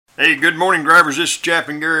Hey, good morning, drivers. This is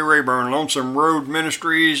Chaplain Gary Rayburn, Lonesome Road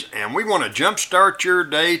Ministries, and we want to jumpstart your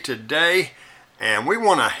day today, and we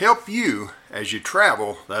want to help you as you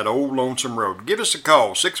travel that old lonesome road. Give us a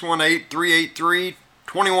call,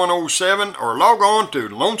 618-383-2107, or log on to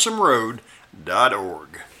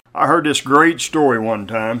lonesomeroad.org. I heard this great story one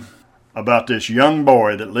time about this young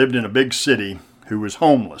boy that lived in a big city who was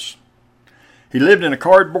homeless. He lived in a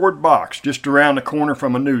cardboard box just around the corner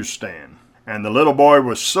from a newsstand. And the little boy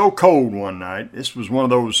was so cold one night. This was one of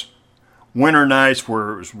those winter nights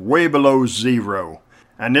where it was way below zero.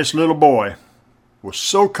 And this little boy was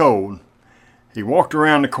so cold, he walked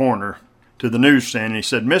around the corner to the newsstand and he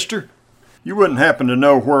said, "Mister, you wouldn't happen to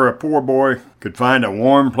know where a poor boy could find a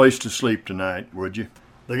warm place to sleep tonight, would you?"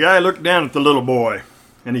 The guy looked down at the little boy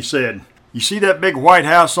and he said, "You see that big white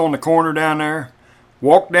house on the corner down there?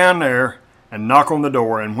 Walk down there and knock on the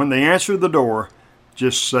door, and when they answer the door,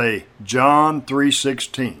 just say John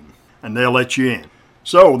 3:16, and they'll let you in."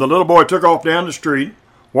 So the little boy took off down the street,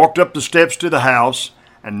 walked up the steps to the house,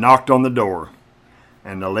 and knocked on the door.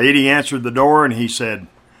 And the lady answered the door, and he said,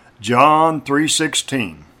 John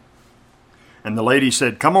 3:16. And the lady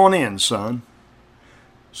said, "Come on in, son."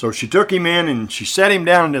 So she took him in, and she sat him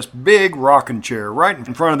down in this big rocking chair right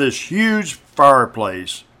in front of this huge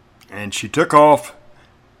fireplace. And she took off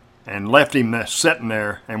and left him sitting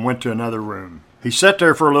there and went to another room. He sat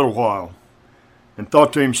there for a little while and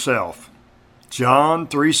thought to himself, John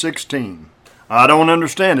 3:16. I don't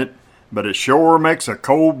understand it, but it sure makes a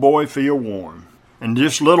cold boy feel warm. And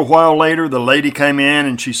just a little while later, the lady came in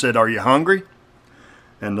and she said, "Are you hungry?"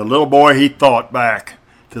 And the little boy, he thought back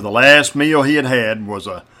to the last meal he had had was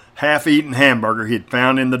a half-eaten hamburger he had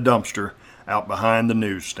found in the dumpster out behind the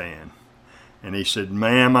newsstand. And he said,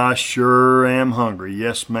 "Ma'am, I sure am hungry.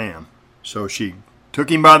 Yes, ma'am." So she took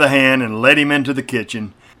him by the hand and led him into the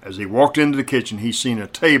kitchen. As he walked into the kitchen, he seen a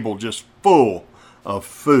table just full of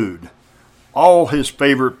food. All his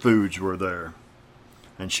favorite foods were there.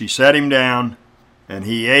 And she sat him down, and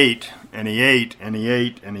he ate, and he ate, and he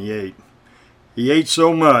ate, and he ate. He ate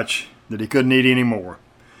so much that he couldn't eat any more.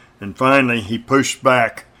 And finally, he pushed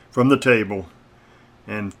back from the table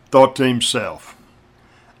and thought to himself,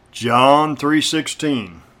 John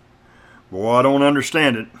 3:16. Boy, I don't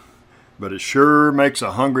understand it, but it sure makes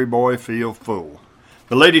a hungry boy feel full.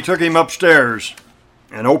 The lady took him upstairs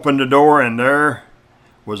and opened the door, and there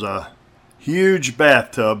was a huge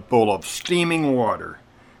bathtub full of steaming water.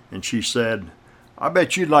 And she said, "I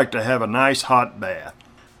bet you'd like to have a nice hot bath."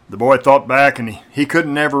 The boy thought back, and he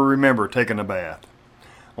couldn't ever remember taking a bath.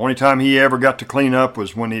 Only time he ever got to clean up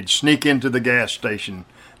was when he'd sneak into the gas station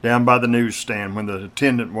down by the newsstand when the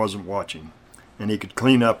attendant wasn't watching, and he could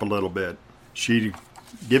clean up a little bit. She'd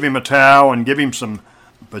give him a towel and give him some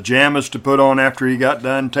pajamas to put on after he got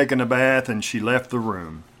done taking a bath, and she left the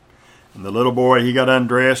room. And the little boy, he got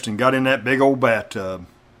undressed and got in that big old bathtub,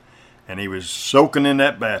 and he was soaking in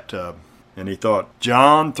that bathtub. And he thought,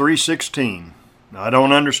 John 3:16. I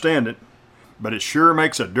don't understand it, but it sure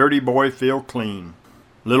makes a dirty boy feel clean.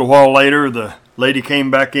 A little while later, the lady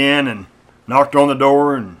came back in and knocked on the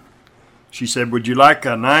door, and she said, "Would you like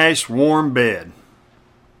a nice warm bed?"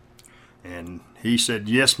 And he said,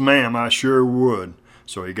 "Yes, ma'am, I sure would."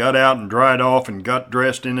 So he got out and dried off and got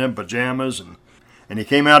dressed in them pajamas, and he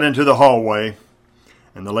came out into the hallway,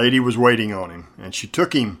 and the lady was waiting on him. And she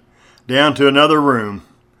took him down to another room,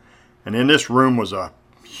 and in this room was a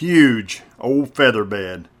huge old feather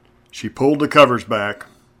bed. She pulled the covers back,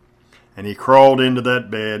 and he crawled into that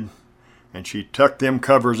bed, and she tucked them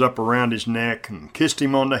covers up around his neck and kissed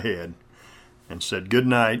him on the head and said good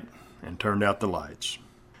night and turned out the lights.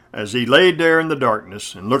 As he laid there in the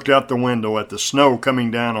darkness and looked out the window at the snow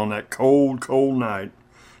coming down on that cold, cold night,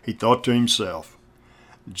 he thought to himself,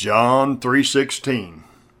 John 3:16.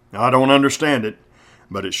 I don't understand it,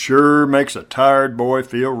 but it sure makes a tired boy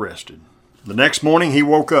feel rested. The next morning he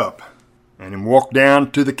woke up and walked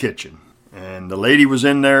down to the kitchen. And the lady was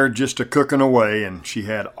in there just a-cooking away, and she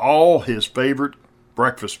had all his favorite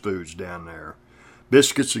breakfast foods down there.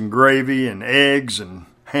 Biscuits and gravy and eggs and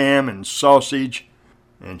ham and sausage.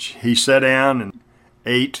 And he sat down and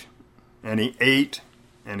ate, and he ate,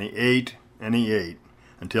 and he ate, and he ate,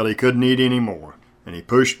 until he couldn't eat any more. And he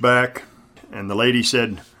pushed back, and the lady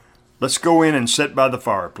said, "Let's go in and sit by the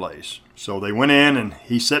fireplace." So they went in, and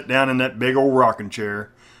he sat down in that big old rocking chair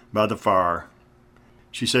by the fire.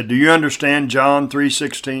 She said, "Do you understand John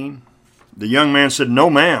 3:16? The young man said,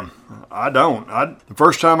 "No, ma'am, I don't. The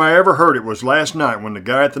first time I ever heard it was last night when the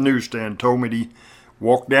guy at the newsstand told me to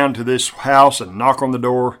walk down to this house and knock on the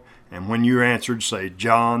door, and when you answered, say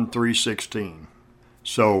John 3:16.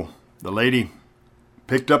 So the lady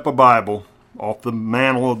picked up a Bible off the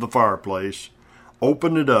mantle of the fireplace,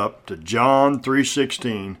 opened it up to John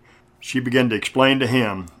 3:16, she began to explain to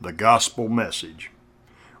him the gospel message.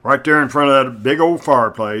 Right there in front of that big old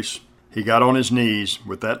fireplace, he got on his knees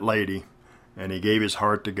with that lady and he gave his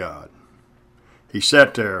heart to God. He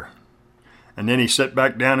sat there, and then he sat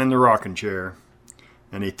back down in the rocking chair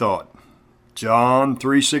and he thought, John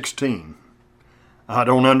 3:16. I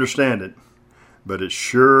don't understand it, but it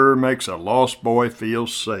sure makes a lost boy feel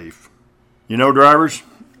safe. You know, drivers,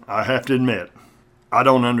 I have to admit, I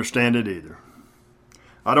don't understand it either.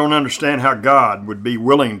 I don't understand how God would be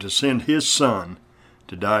willing to send His Son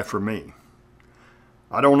to die for me.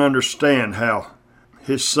 I don't understand how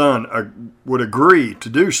His Son would agree to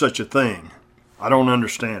do such a thing. I don't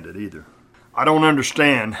understand it either. I don't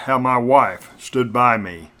understand how my wife stood by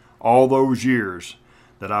me all those years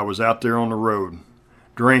that I was out there on the road,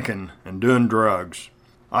 drinking and doing drugs.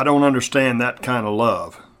 I don't understand that kind of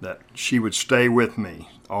love, that she would stay with me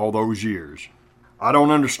all those years. I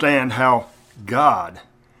don't understand how God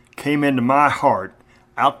came into my heart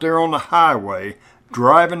out there on the highway,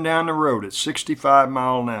 driving down the road at 65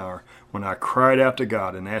 miles an hour when I cried out to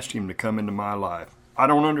God and asked Him to come into my life. I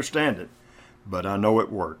don't understand it, but I know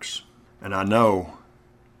it works. And I know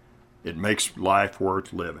it makes life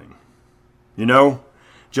worth living. You know,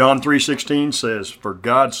 John 3:16 says, For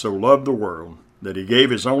God so loved the world that He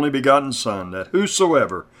gave His only begotten Son, that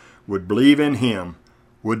whosoever would believe in Him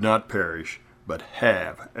would not perish, but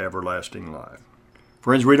have everlasting life.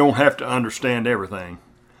 Friends, we don't have to understand everything.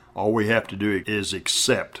 All we have to do is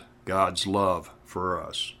accept God's love for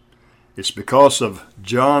us. It's because of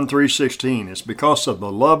John 3:16, it's because of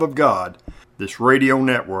the love of God, this radio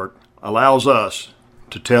network allows us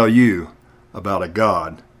to tell you about a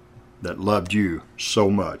God that loved you so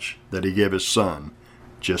much that He gave His Son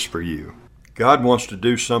just for you. God wants to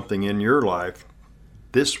do something in your life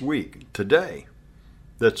this week, today,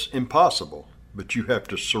 that's impossible, but you have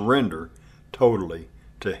to surrender totally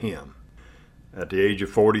to Him. At the age of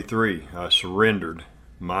 43, I surrendered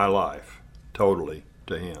my life totally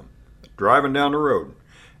to Him. Driving down the road,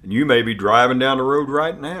 and you may be driving down the road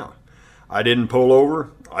right now. I didn't pull over.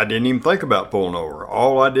 I didn't even think about pulling over.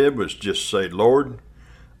 All I did was just say, Lord,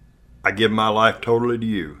 I give my life totally to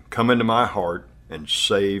you. Come into my heart and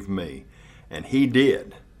save me. And He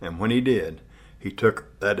did. And when He did, He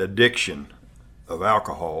took that addiction of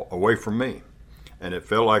alcohol away from me. And it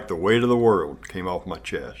felt like the weight of the world came off my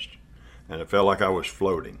chest. And it felt like I was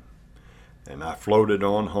floating. And I floated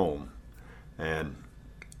on home. And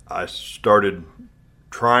I started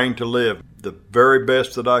trying to live the very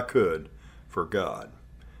best that I could for God.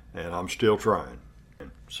 And I'm still trying.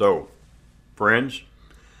 So, friends,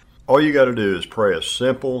 all you got to do is pray a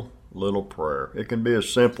simple little prayer. It can be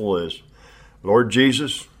as simple as, Lord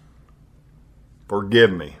Jesus,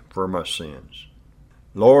 forgive me for my sins.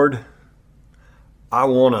 Lord, I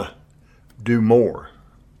want to do more.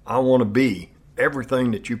 I want to be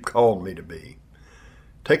everything that you've called me to be.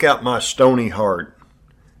 Take out my stony heart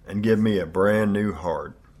and give me a brand new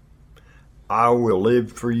heart. I will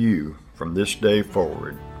live for you from this day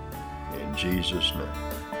forward. In Jesus' name.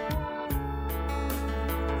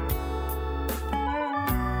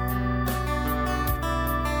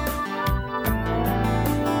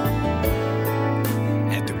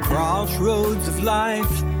 At the crossroads of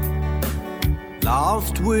life,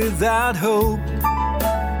 lost without hope,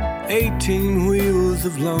 18 wheels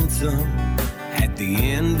of lonesome at the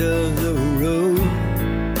end of the road.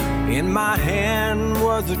 In my hand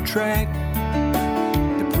was a tract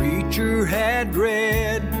the preacher had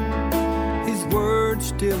read, his words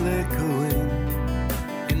still echoing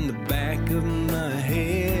in the back of my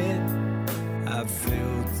head. I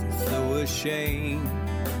felt so ashamed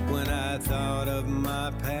when I thought of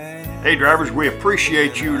my past. Hey drivers, we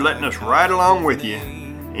appreciate you letting us ride along with you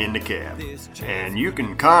in the cab. And you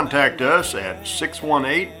can contact us at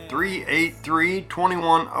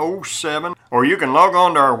 618-383-2107, or you can log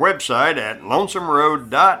on to our website at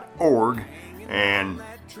lonesomeroad.org and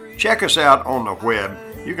check us out on the web.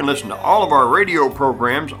 You can listen to all of our radio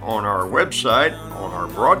programs on our website on our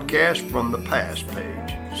broadcast from the past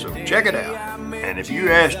page. So check it out. And if you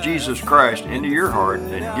ask Jesus Christ into your heart,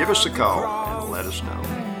 then give us a call and let us know.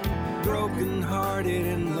 Broken hearted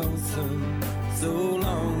and lonesome, so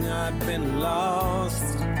long I've been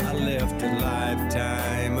lost. I left a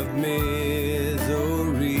lifetime of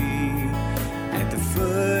misery at the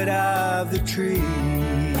foot of the tree.